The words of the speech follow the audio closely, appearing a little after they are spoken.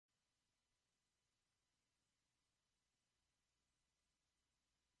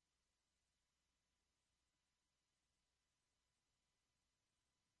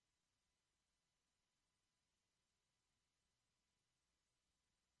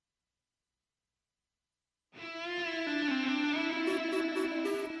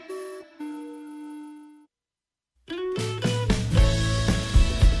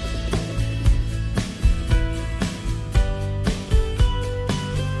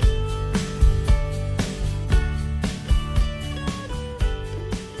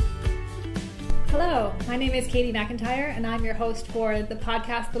My name is Katie MacIntyre, and I'm your host for the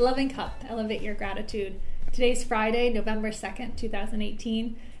podcast, The Loving Cup, Elevate Your Gratitude. Today's Friday, November 2nd,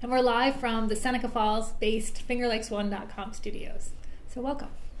 2018, and we're live from the Seneca Falls-based FingerLakes1.com studios. So welcome.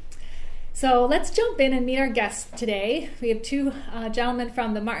 So let's jump in and meet our guests today. We have two gentlemen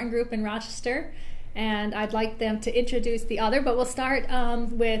from the Martin Group in Rochester, and I'd like them to introduce the other, but we'll start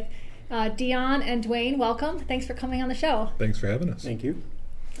with Dion and Duane. Welcome. Thanks for coming on the show. Thanks for having us. Thank you.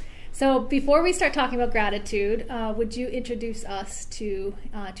 So before we start talking about gratitude, would you introduce us to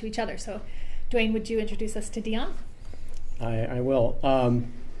each other? So Duane, would you introduce us to Dion? I will.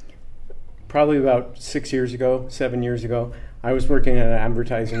 Probably about 7 years ago, I was working at an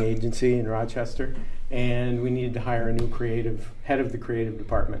advertising agency in Rochester, and we needed to hire a new head of the creative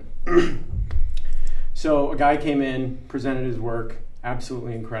department. So a guy came in, presented his work,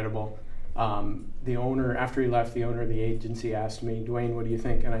 absolutely incredible. The owner, after he left, the owner of the agency asked me, Duane, what do you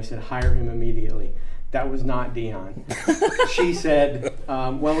think? And I said, hire him immediately. That was not Dion. She said,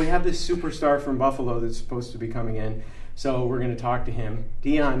 well, we have this superstar from Buffalo that's supposed to be coming in, so we're going to talk to him.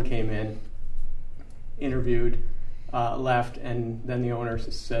 Dion came in, interviewed, left, and then the owner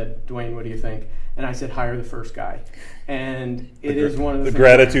said, Duane, what do you think? And I said, hire the first guy. And it is one of the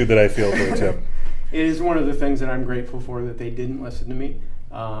gratitude that I feel towards him. It is one of the things that I'm grateful for, that they didn't listen to me.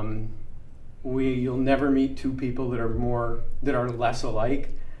 You'll never meet two people that are less alike,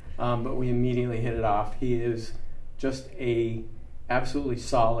 but we immediately hit it off. He is just a absolutely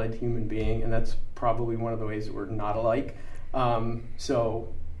solid human being, and that's probably one of the ways that we're not alike.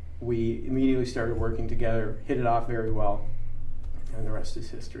 So we immediately started working together, hit it off very well, and the rest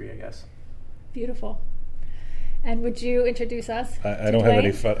is history, I guess. Beautiful. And would you introduce us? I don't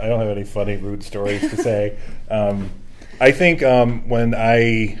have any funny, rude stories to say. I think when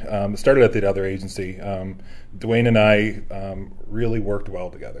I started at the other agency, Duane and I really worked well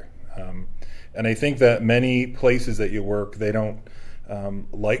together. And I think that many places that you work, they don't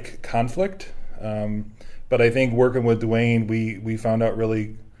like conflict. But I think working with Duane, we found out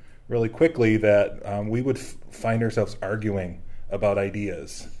really quickly that we would find ourselves arguing about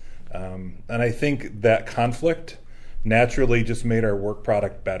ideas. And I think that conflict naturally just made our work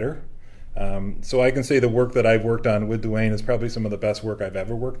product better. So I can say the work that I've worked on with Duane is probably some of the best work I've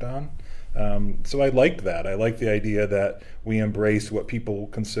ever worked on. So I liked that. I like the idea that we embrace what people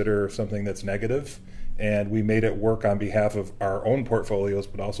consider something that's negative, and we made it work on behalf of our own portfolios,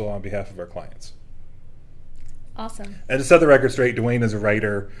 but also on behalf of our clients. Awesome. And to set the record straight, Duane is a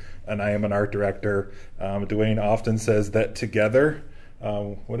writer, and I am an art director. Duane often says that together,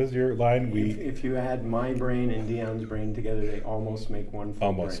 what is your line? If you add my brain and Dion's brain together, they almost make one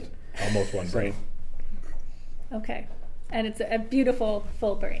full brain. Almost one brain. Okay. And it's a beautiful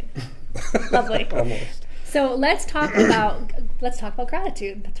full brain. Lovely. Almost. So let's talk about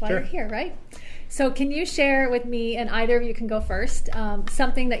gratitude. That's why You're here, right? So can you share with me, and either of you can go first,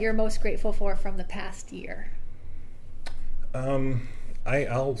 something that you're most grateful for from the past year?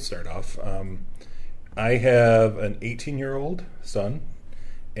 I'll start off. I have an 18-year-old son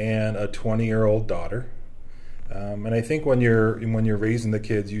and a 20-year-old daughter. And I think when you're raising the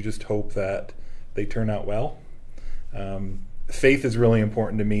kids, you just hope that they turn out well. Faith is really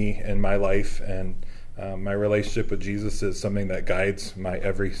important to me in my life, and my relationship with Jesus is something that guides my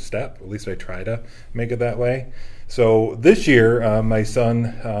every step. At least I try to make it that way. So this year, my son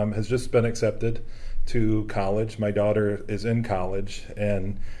has just been accepted to college. My daughter is in college,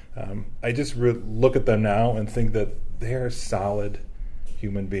 and I just look at them now and think that they're solid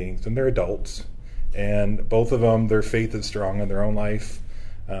human beings, and they're adults. And both of them, their faith is strong in their own life.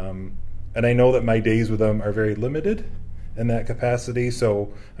 And I know that my days with them are very limited in that capacity,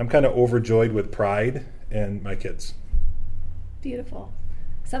 so I'm kind of overjoyed with pride in my kids. Beautiful.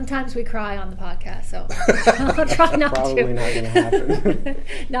 Sometimes we cry on the podcast, so I'll try not Probably to. Probably not going to happen.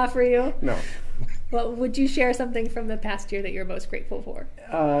 Not for you? No. Well, would you share something from the past year that you're most grateful for?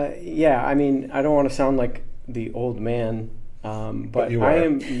 Yeah, I mean, I don't want to sound like the old man, but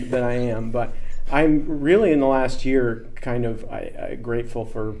I am. But I'm really in the last year kind of grateful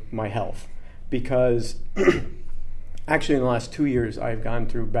for my health, because actually in the last 2 years I've gone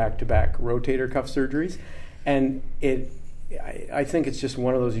through back-to-back rotator cuff surgeries, and I think it's just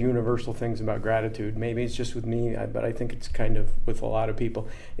one of those universal things about gratitude. Maybe it's just with me, but I think it's kind of with a lot of people,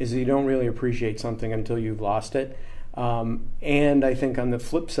 is that you don't really appreciate something until you've lost it. And I think on the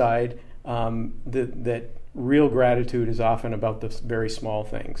flip side, that real gratitude is often about the very small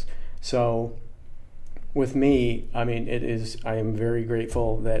things. So with me, I mean, I am very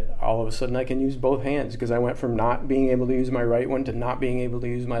grateful that all of a sudden I can use both hands, because I went from not being able to use my right one to not being able to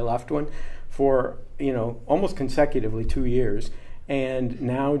use my left one for, almost consecutively 2 years. And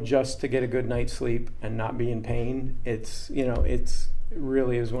now just to get a good night's sleep and not be in pain, it's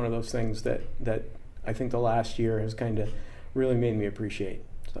really is one of those things that I think the last year has kind of really made me appreciate.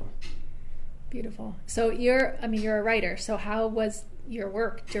 So beautiful. So you're a writer. So how was your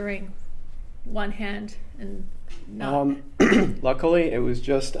work during one hand and not? Luckily, it was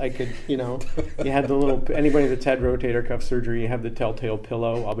just I could, you had the little, anybody that's had rotator cuff surgery, you have the telltale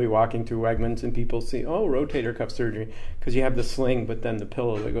pillow. I'll be walking through Wegmans and people see, oh, rotator cuff surgery, because you have the sling, but then the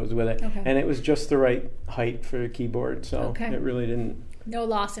pillow that goes with it. Okay. And it was just the right height for a keyboard, so it really didn't. No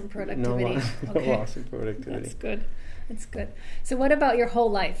loss in productivity. No loss in productivity. That's good. That's good. So what about your whole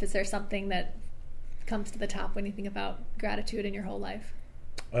life? Is there something that comes to the top when you think about gratitude in your whole life?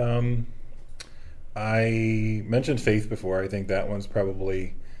 I mentioned faith before. I think that one's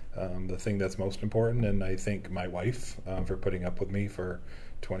probably the thing that's most important, and I thank my wife for putting up with me for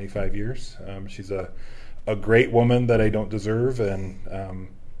 25 years. She's a great woman that I don't deserve, and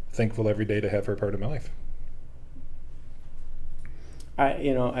thankful every day to have her part of my life.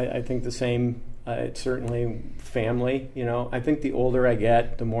 I think the same. It's certainly family. I think the older I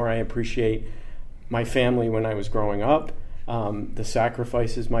get, the more I appreciate my family when I was growing up. The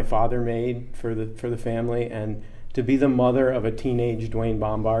sacrifices my father made for the family, and to be the mother of a teenage Duane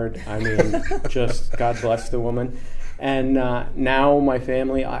Bombard, just God bless the woman. And now my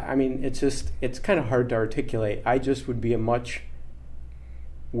family, it's kind of hard to articulate. I just would be a much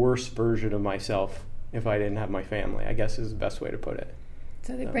worse version of myself if I didn't have my family, I guess is the best way to put it.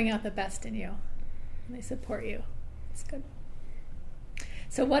 So they bring out the best in you, and they support you. That's good.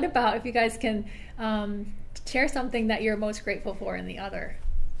 So what about if you guys can share something that you're most grateful for in the other?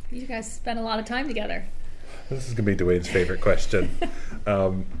 You guys spend a lot of time together. This is going to be Duane's favorite question.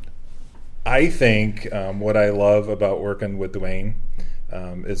 I think what I love about working with Duane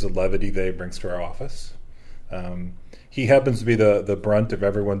is the levity that he brings to our office. He happens to be the brunt of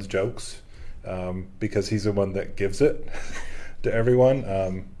everyone's jokes because he's the one that gives it to everyone.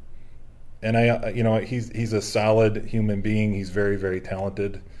 And he's a solid human being. He's very, very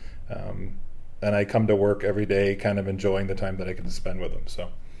talented. And I come to work every day kind of enjoying the time that I get to spend with him. So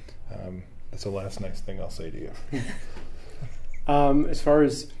that's the last nice thing I'll say to you. As far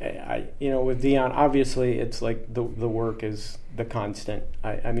as, with Dion, obviously it's like the work is the constant.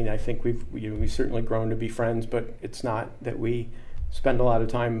 I think we've certainly grown to be friends, but it's not that we spend a lot of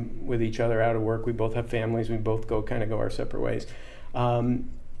time with each other out of work. We both have families. We both go our separate ways.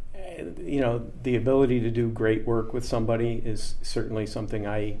 The ability to do great work with somebody is certainly something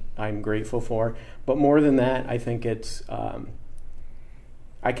I'm grateful for. But more than that, I think it's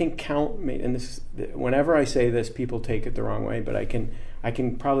I can count, and this whenever I say this, people take it the wrong way, but I can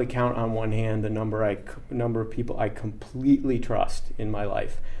probably count on one hand the number of people I completely trust in my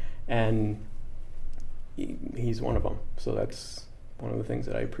life, and he's one of them. So that's one of the things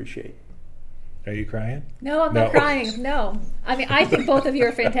that I appreciate. Are you crying? No, I'm not crying. No, I think both of you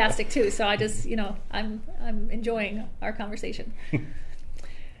are fantastic too. So I just, I'm enjoying our conversation.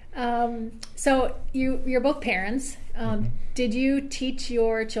 So you're both parents. Did you teach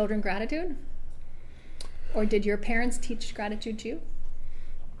your children gratitude, or did your parents teach gratitude to you?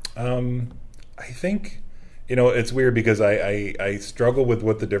 I think, it's weird because I struggle with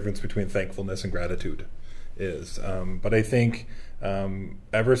what the difference between thankfulness and gratitude is. But I think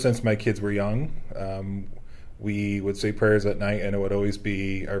ever since my kids were young, we would say prayers at night, and it would always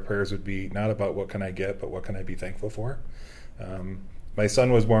be, our prayers would be not about what can I get, but what can I be thankful for. My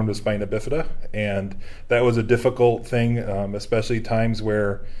son was born with spina bifida, and that was a difficult thing, especially times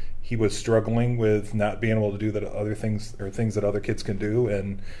where he was struggling with not being able to do that other things or things that other kids can do.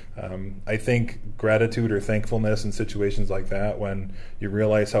 And I think gratitude or thankfulness in situations like that, when you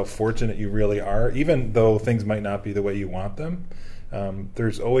realize how fortunate you really are, even though things might not be the way you want them,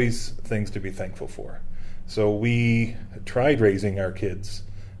 there's always things to be thankful for. So we tried raising our kids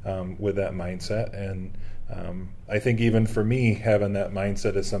with that mindset, and I think even for me, having that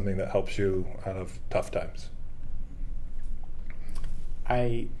mindset is something that helps you out of tough times.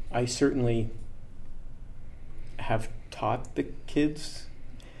 I certainly have taught the kids.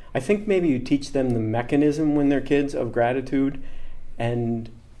 I think maybe you teach them the mechanism when they're kids of gratitude, and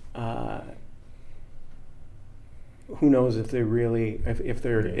who knows if they really, if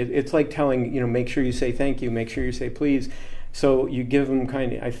they're, it's like telling, make sure you say thank you, make sure you say please. So you give them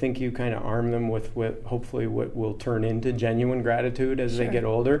I think you kind of arm them with hopefully what will turn into genuine gratitude as they get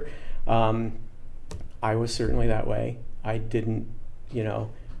older. I was certainly that way. I didn't,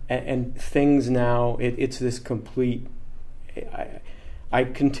 and things now, it's this complete, I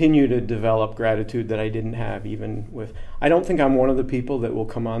continue to develop gratitude that I didn't have even with. I don't think I'm one of the people that will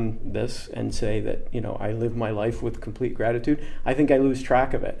come on this and say that, I live my life with complete gratitude. I think I lose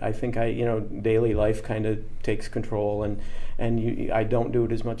track of it. I think daily life kind of takes control, and I don't do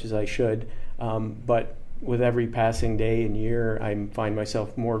it as much as I should. But with every passing day and year, I find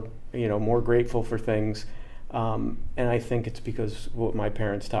myself more grateful for things. And I think it's because what my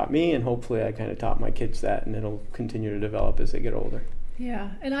parents taught me, and hopefully I kind of taught my kids that, and it'll continue to develop as they get older.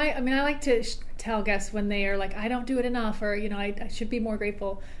 Yeah, and I like to tell guests when they are like, I don't do it enough, or I should be more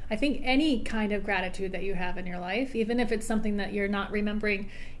grateful. I think any kind of gratitude that you have in your life, even if it's something that you're not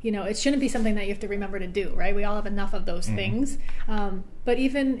remembering, it shouldn't be something that you have to remember to do, right? We all have enough of those things. But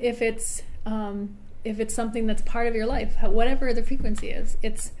even if it's something that's part of your life, whatever the frequency is,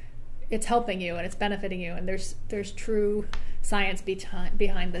 it's helping you and it's benefiting you, and there's true science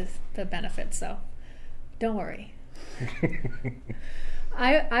behind the benefits. So don't worry.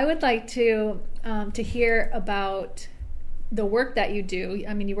 I would like to hear about the work that you do.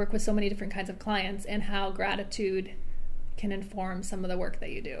 I mean, you work with so many different kinds of clients, and how gratitude can inform some of the work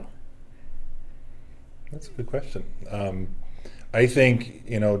that you do. That's a good question. I think,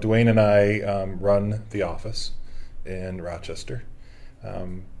 Duane and I run the office in Rochester.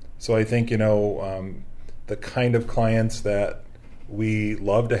 So I think, the kind of clients that we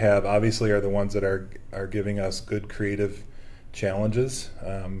love to have obviously are the ones that are giving us good creative challenges.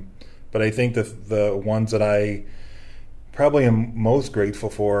 But I think the ones that I probably am most grateful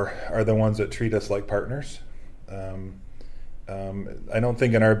for are the ones that treat us like partners. I don't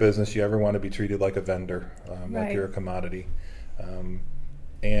think in our business you ever want to be treated like a vendor, like you're a commodity.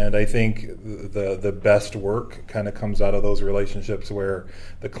 And I think the best work kind of comes out of those relationships where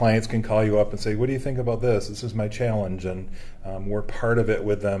the clients can call you up and say, what do you think about this? This is my challenge. And we're part of it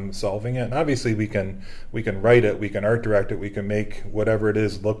with them solving it. And obviously we can write it, we can art direct it, we can make whatever it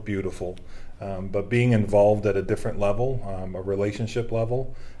is look beautiful. But being involved at a different level, a relationship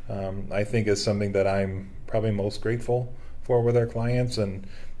level, I think is something that I'm probably most grateful for with our clients. And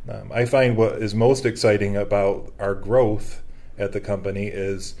I find what is most exciting about our growth at the company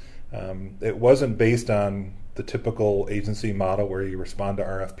is it wasn't based on the typical agency model where you respond to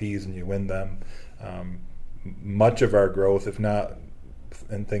RFPs and you win them. Much of our growth, if not,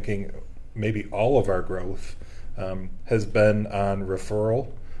 and thinking maybe all of our growth, has been on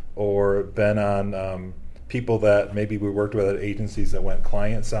referral or been on people that maybe we worked with at agencies that went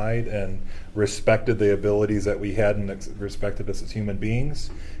client side and respected the abilities that we had and respected us as human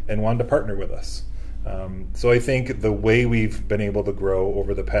beings and wanted to partner with us. So I think the way we've been able to grow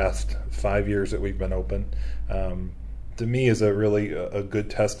over the past 5 years that we've been open, to me is a really a good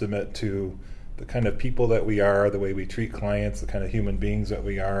testament to the kind of people that we are, the way we treat clients, the kind of human beings that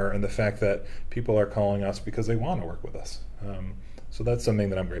we are, and the fact that people are calling us because they want to work with us. So that's something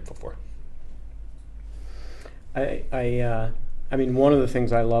that I'm grateful for. I mean, one of the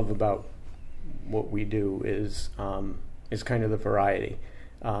things I love about what we do is kind of the variety.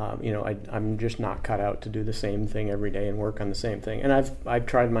 I'm just not cut out to do the same thing every day and work on the same thing. And I've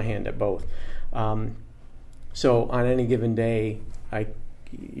tried my hand at both. So on any given day,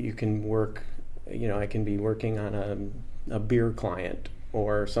 you can work. I can be working on a beer client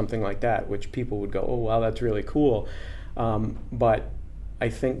or something like that, which people would go, "Oh, wow, that's really cool." But I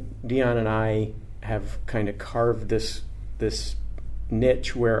think Dion and I have kind of carved this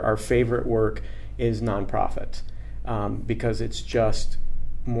niche where our favorite work is nonprofits, because it's just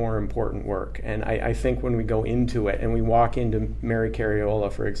more important work. And I think when we go into it and we walk into Mary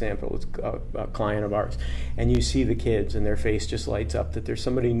Carriola, for example, it's a client of ours, and you see the kids and their face just lights up that there's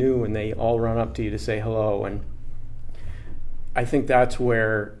somebody new and they all run up to you to say hello. And I think that's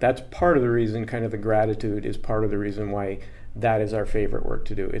part of the reason, kind of the gratitude is part of the reason why that is our favorite work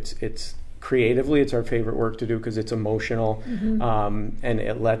to do. It's creatively, it's our favorite work to do because it's emotional, and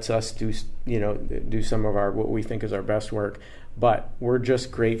it lets us do some of our what we think is our best work. But we're just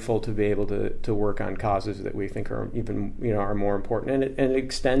grateful to be able to work on causes that we think are even are more important, and it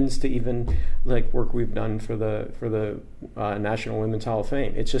extends to even like work we've done for the National Women's Hall of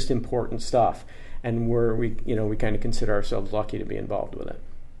Fame. It's just important stuff, and we kind of consider ourselves lucky to be involved with it.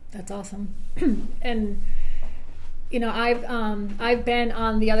 That's awesome. And I've been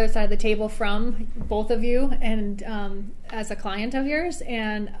on the other side of the table from both of you, and as a client of yours,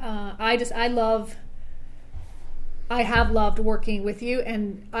 and I have loved working with you,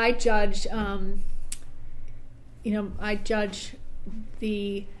 and I judge,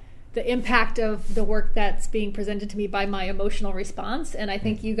 the impact of the work that's being presented to me by my emotional response. And I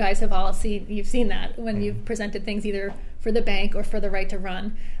think you guys have all seen that when you've presented things either for the bank or for the Right to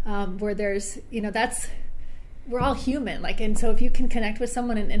Run, where there's, we're all human, like, and so if you can connect with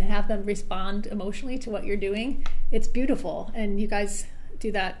someone and have them respond emotionally to what you're doing, it's beautiful. And you guys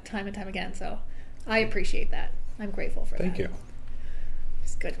do that time and time again. So I appreciate that. I'm grateful for that. Thank you.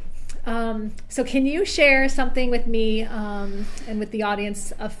 It's good. So can you share something with me and with the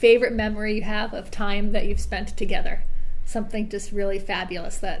audience, a favorite memory you have of time that you've spent together? Something just really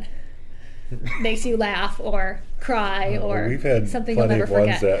fabulous that makes you laugh or cry or we've had something you'll plenty never of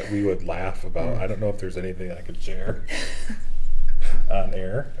ones forget. that we would laugh about. I don't know if there's anything I could share on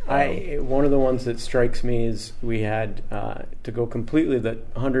air. One of the ones that strikes me is we had to go completely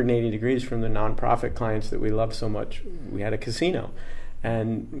 180 degrees from the nonprofit clients that we love so much. We had a casino,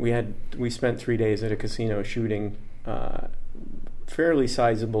 and we spent 3 days at a casino shooting fairly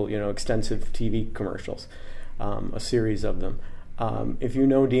sizable, extensive TV commercials, a series of them. If you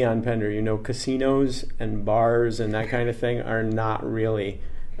know Dion Pender, you know casinos and bars and that kind of thing are not really.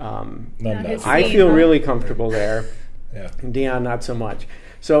 I feel really comfortable there. Yeah. Dion, not so much.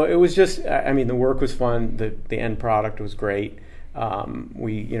 So it was just, the work was fun. The end product was great.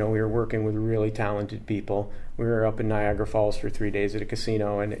 We were working with really talented people. We were up in Niagara Falls for 3 days at a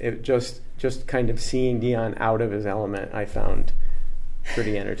casino, and it just kind of seeing Dion out of his element, I found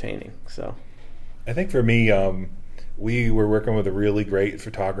pretty entertaining. So, I think for me, we were working with a really great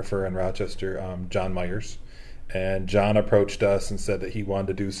photographer in Rochester, John Myers, and John approached us and said that he wanted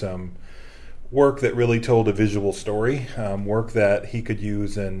to do some work that really told a visual story, work that he could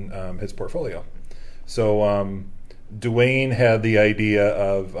use in his portfolio. So Duane had the idea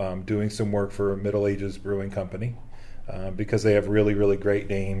of doing some work for Middle Ages Brewing Company because they have really, really great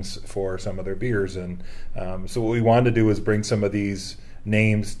names for some of their beers. And so what we wanted to do was bring some of these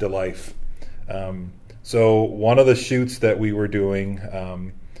names to life. So one of the shoots that we were doing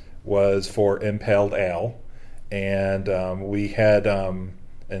was for Impaled Ale, and we had,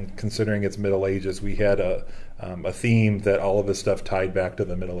 and considering it's Middle Ages, we had a theme that all of this stuff tied back to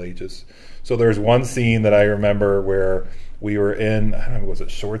the Middle Ages. So there's one scene that I remember where we were in, I don't know, was it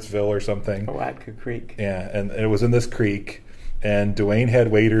Shortsville or something? Palatka Creek. Yeah, and it was in this creek, and Duane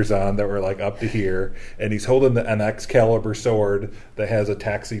had waders on that were like up to here, and he's holding an Excalibur sword that has a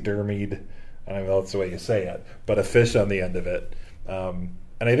taxidermied, I don't know if that's the way you say it, but a fish on the end of it. And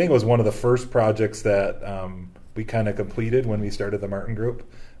I think it was one of the first projects that we kind of completed when we started the Martin Group.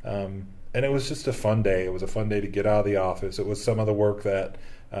 And it was just a fun day. It was a fun day to get out of the office. It was some of the work that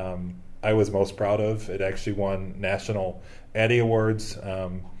I was most proud of. It actually won National Addy Awards.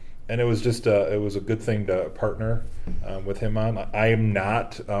 And it was just it was a good thing to partner with him on. I am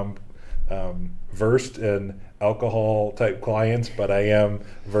not versed in alcohol type clients, but I am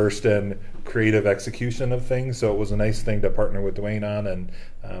versed in creative execution of things. So it was a nice thing to partner with Duane on and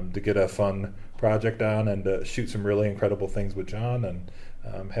to get a fun project on and to shoot some really incredible things with John and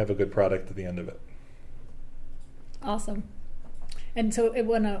have a good product at the end of it. Awesome. And so it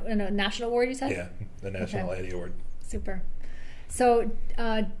won a national award, you said? Yeah, the National Addy Award. Super. So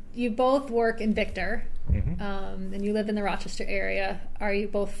you both work in Victor, Mm-hmm. And you live in the Rochester area. Are you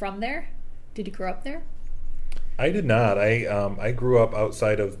both from there? Did you grow up there? I did not. I grew up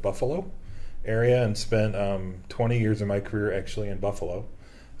outside of Buffalo area and spent 20 years of my career actually in Buffalo.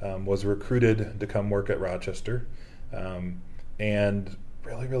 Was recruited to come work at Rochester, and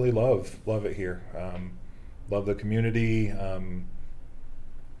really, really love it here. Love the community.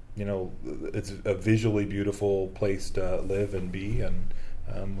 It's a visually beautiful place to live and be, and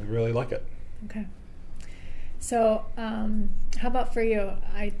we really like it. Okay. So, how about for you?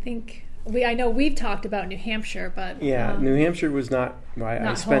 I know we've talked about New Hampshire, but New Hampshire was not.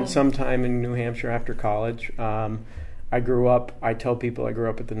 I spent some time in New Hampshire after college. I tell people I grew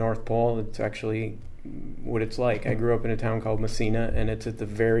up at the North Pole. It's actually what it's like. I grew up in a town called Messina, and it's at the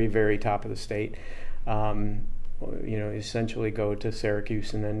very, very top of the state. Essentially go to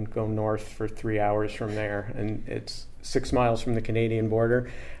Syracuse and then go north for 3 hours from there, and it's 6 miles from the Canadian border.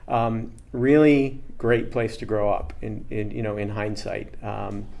 Really great place to grow up in hindsight.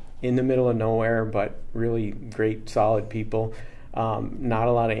 In the middle of nowhere, but really great, solid people. Not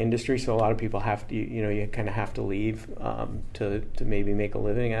a lot of industry, so a lot of people have to, you kind of have to leave to maybe make a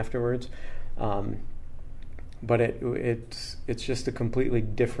living afterwards. But it's just a completely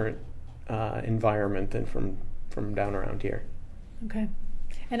different environment than from down around here. Okay.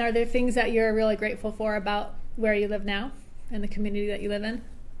 And are there things that you're really grateful for about where you live now and the community that you live in?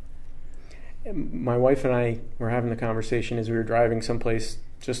 My wife and I were having the conversation as we were driving someplace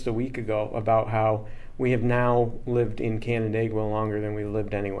just a week ago about how we have now lived in Canandaigua longer than we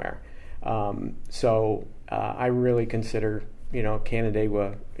lived anywhere. So I really consider,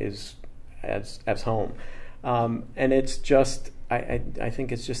 Canandaigua is as home. And it's just, I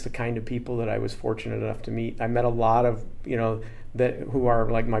think it's just the kind of people that I was fortunate enough to meet. I met a lot of, that who are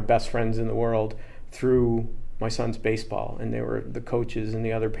like my best friends in the world through my son's baseball, and they were the coaches and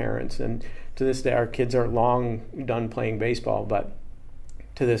the other parents. And to this day, our kids are long done playing baseball, but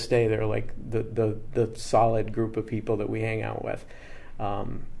to this day, they're like the solid group of people that we hang out with.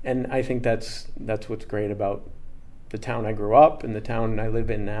 And I think that's what's great about the town I grew up and the town I live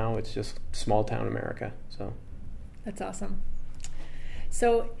in now. It's just small town America. So that's awesome.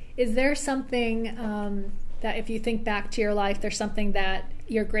 So is there something that if you think back to your life, there's something that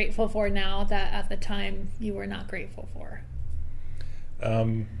you're grateful for now that at the time you were not grateful for?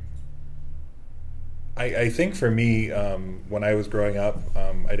 I think for me, when I was growing up,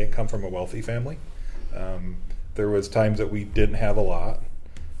 I didn't come from a wealthy family. There was times that we didn't have a lot.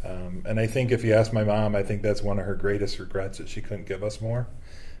 And I think if you ask my mom, I think that's one of her greatest regrets, that she couldn't give us more.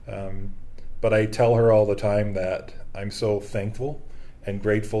 But I tell her all the time that I'm so thankful and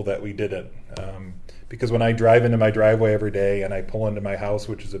grateful that we didn't. Because when I drive into my driveway every day and I pull into my house,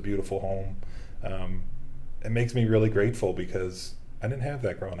 which is a beautiful home, it makes me really grateful because I didn't have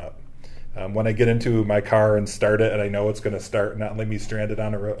that growing up. When I get into my car and start it and I know it's going to start, not leave me stranded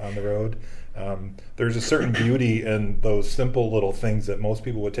on the road, there's a certain beauty in those simple little things that most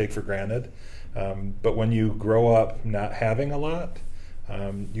people would take for granted. But when you grow up not having a lot,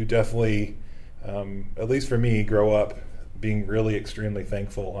 you definitely, at least for me, grow up being really extremely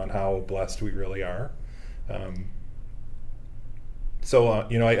thankful on how blessed we really are. I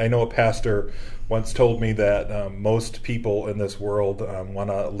know a pastor once told me that most people in this world want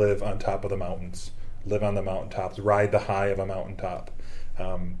to live on top of the mountains, live on the mountaintops, ride the high of a mountaintop.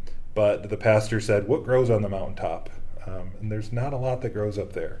 But the pastor said, what grows on the mountaintop? And there's not a lot that grows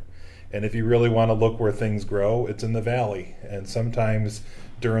up there. And if you really want to look where things grow, it's in the valley. And sometimes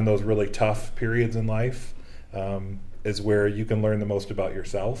during those really tough periods in life is where you can learn the most about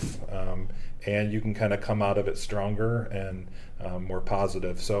yourself. And you can kind of come out of it stronger and more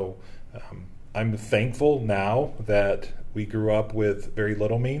positive. So I'm thankful now that we grew up with very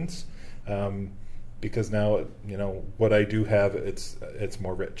little means, because now, what I do have, it's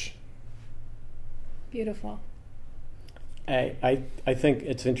more rich. Beautiful. I think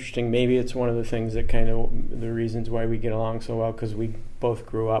it's interesting. Maybe it's one of the things that kind of the reasons why we get along so well, because we both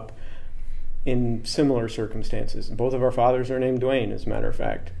grew up in similar circumstances. Both of our fathers are named Duane, as a matter of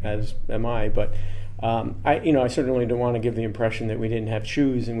fact, as am I. But I certainly don't want to give the impression that we didn't have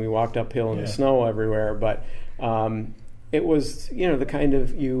shoes and we walked uphill in the snow everywhere. But it was, the kind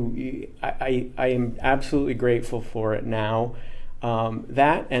of I am absolutely grateful for it now.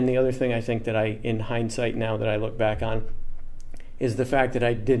 That and the other thing I think that in hindsight now that I look back on, is the fact that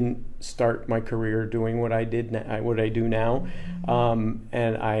I didn't start my career doing what I do now,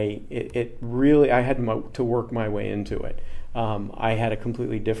 and I had to work my way into it. I had a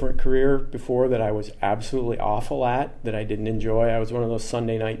completely different career before that I was absolutely awful at, that I didn't enjoy. I was one of those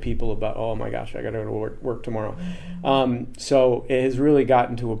Sunday night people about, oh my gosh, I got to go to work tomorrow. So it has really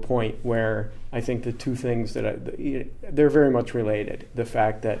gotten to a point where I think the two things they're very much related. The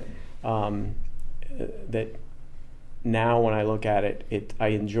fact that that now when I look at it, I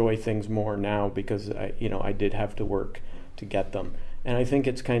enjoy things more now because I did have to work to get them. And I think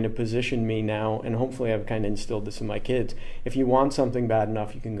it's kind of positioned me now, and hopefully I've kind of instilled this in my kids. If you want something bad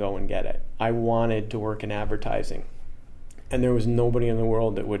enough, you can go and get it. I wanted to work in advertising, and there was nobody in the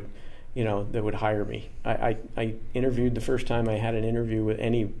world that would hire me. I interviewed the first time I had an interview with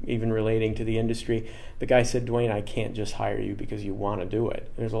even relating to the industry. The guy said, Duane, I can't just hire you because you want to do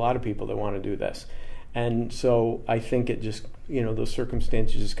it. There's a lot of people that want to do this. And so I think it just, those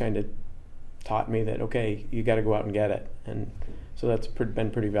circumstances just kind of taught me that, okay, you got to go out and get it. And so that's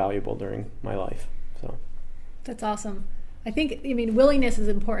been pretty valuable during my life. So that's awesome. I think, willingness is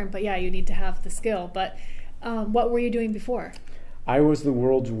important, but yeah, you need to have the skill. But what were you doing before? I was the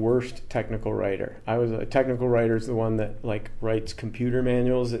world's worst technical writer. A technical writer is the one that writes computer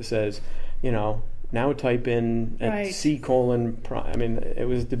manuals that says, now type in at C:. It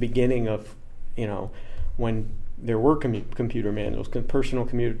was the beginning of, when there were computer manuals, personal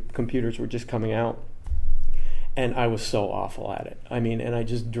computers were just coming out. And I was so awful at it. And I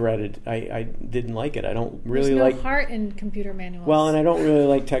just dreaded. I didn't like it. I don't really There's no heart in computer manuals. Well, and I don't really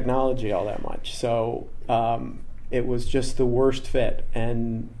like technology all that much. So it was just the worst fit.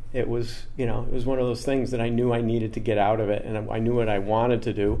 And it was, it was one of those things that I knew I needed to get out of it, and I knew what I wanted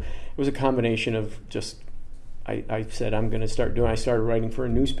to do. It was a combination of just. I said I'm going to start doing. I started writing for a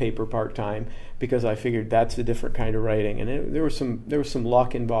newspaper part-time because I figured that's a different kind of writing, and there was some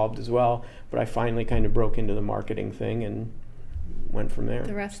luck involved as well. But I finally kind of broke into the marketing thing and went from there.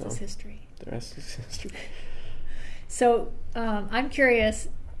 The rest is history. The rest is history. So I'm curious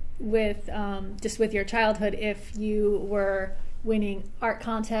with just with your childhood, if you were winning art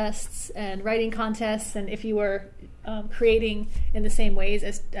contests and writing contests, and if you were creating in the same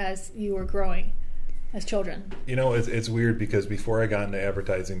ways as you were growing as children. It's weird because before I got into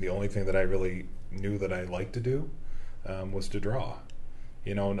advertising, the only thing that I really knew that I liked to do was to draw.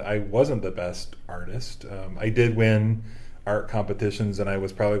 And I wasn't the best artist. I did win art competitions, and I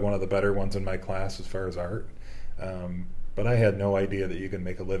was probably one of the better ones in my class as far as art. But I had no idea that you could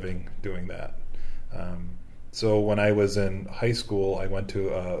make a living doing that. So when I was in high school, I went to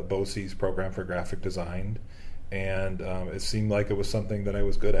a BOCES program for graphic design, and it seemed like it was something that I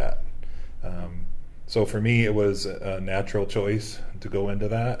was good at. So for me, it was a natural choice to go into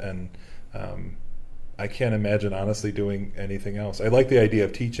that, and I can't imagine honestly doing anything else. I like the idea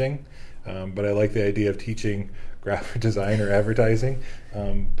of teaching, but I like the idea of teaching graphic design or advertising.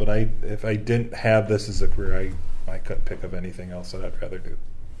 But if I didn't have this as a career, I couldn't pick of anything else that I'd rather do.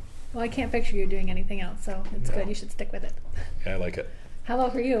 Well, I can't picture you doing anything else, so it's good. You should stick with it. Yeah, I like it. How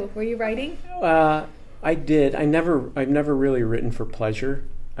about for you? Were you writing? I did. I've never really written for pleasure.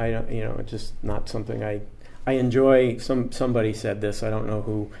 It's just not something I enjoy. Somebody said this, I don't know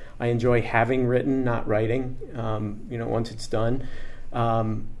who. I enjoy having written, not writing, once it's done.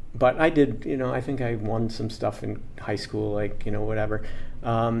 But I did, I think I won some stuff in high school, whatever.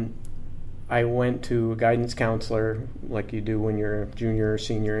 I went to a guidance counselor like you do when you're a junior or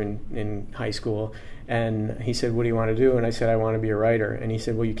senior in high school, and he said, "What do you want to do?" And I said, "I want to be a writer." And he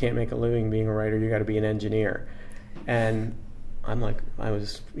said, "Well, you can't make a living being a writer. You got to be an engineer." And I'm like, I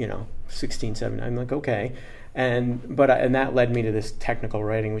was 16, 17. I'm like, okay, and that led me to this technical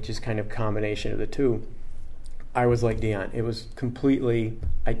writing, which is kind of a combination of the two. I was like Dion. It was completely.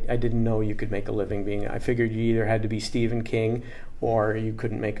 I didn't know you could make a living being. I figured you either had to be Stephen King or you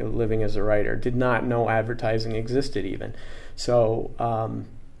couldn't make a living as a writer. Did not know advertising existed even. So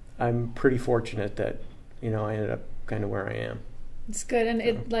I'm pretty fortunate that I ended up kind of where I am. It's good, and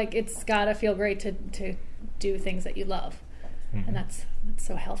it's gotta feel great to do things that you love, and that's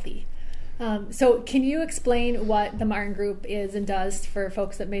so healthy. So can you explain what the Martin Group is and does for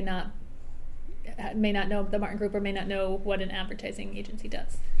folks that may not know the Martin Group or may not know what an advertising agency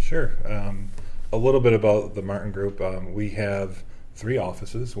does? Sure. A little bit about the Martin Group. We have 3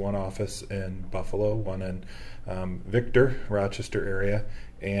 offices, one office in Buffalo, one in Victor, Rochester area,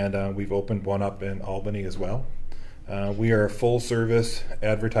 and we've opened one up in Albany as well. We are a full-service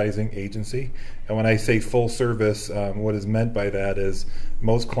advertising agency, and when I say full service, what is meant by that is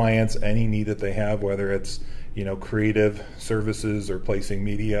most clients, any need that they have, whether it's creative services or placing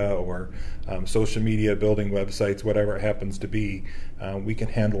media or social media, building websites, whatever it happens to be, we can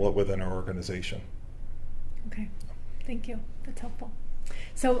handle it within our organization. Okay, thank you. That's helpful.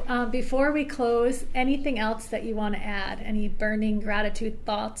 So before we close, anything else that you want to add? Any burning gratitude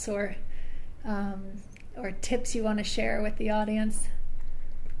thoughts or tips you want to share with the audience?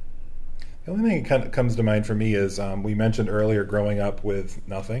 The only thing that kind of comes to mind for me is we mentioned earlier growing up with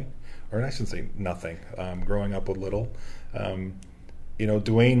nothing, or I shouldn't say nothing, growing up with little.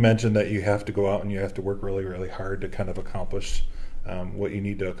 Duane mentioned that you have to go out and you have to work really, really hard to kind of accomplish what you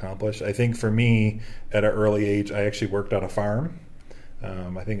need to accomplish. I think for me, at an early age, I actually worked on a farm.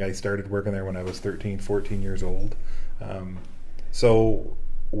 I think I started working there when I was 13, 14 years old. So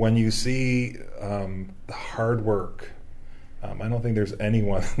when you see the hard work, I don't think there's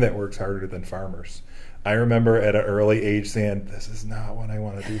anyone that works harder than farmers. I remember at an early age saying, this is not what I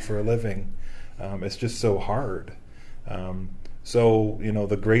want to do for a living. It's just so hard. So,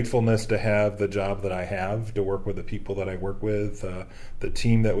 the gratefulness to have the job that I have, to work with the people that I work with, the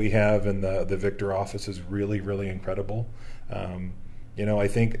team that we have in the Victor office is really, really incredible. I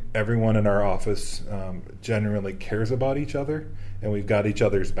think everyone in our office genuinely cares about each other, and we've got each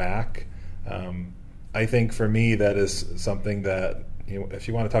other's back. I think for me, that is something that, if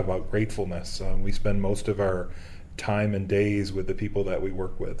you want to talk about gratefulness, we spend most of our time and days with the people that we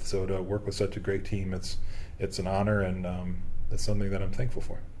work with. So to work with such a great team, it's an honor, and it's something that I'm thankful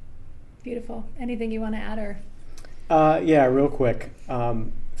for. Beautiful. Anything you want to add? Or yeah, real quick.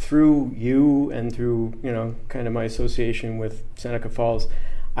 Through you and through kind of my association with Seneca Falls,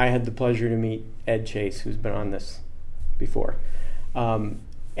 I had the pleasure to meet Ed Chase, who's been on this before.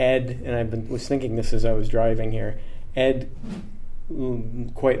 Ed, and I was thinking this as I was driving here, Ed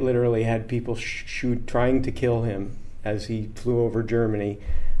quite literally had people trying to kill him as he flew over Germany,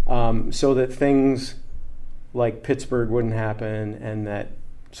 so that things like Pittsburgh wouldn't happen, and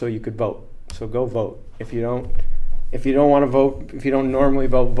so you could vote. So go vote. If you don't want to vote, if you don't normally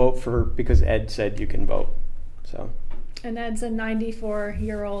vote for, because Ed said you can vote. So. And Ed's a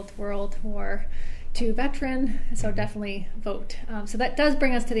 94-year-old World War to veteran, so definitely vote. So that does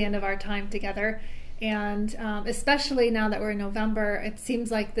bring us to the end of our time together. And especially now that we're in November, it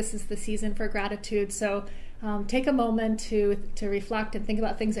seems like this is the season for gratitude. So take a moment to reflect and think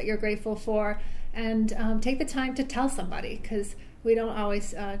about things that you're grateful for, and take the time to tell somebody, because we don't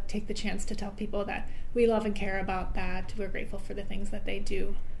always take the chance to tell people that we love and care about, that we're grateful for the things that they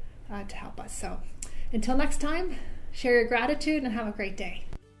do to help us. So until next time, share your gratitude and have a great day.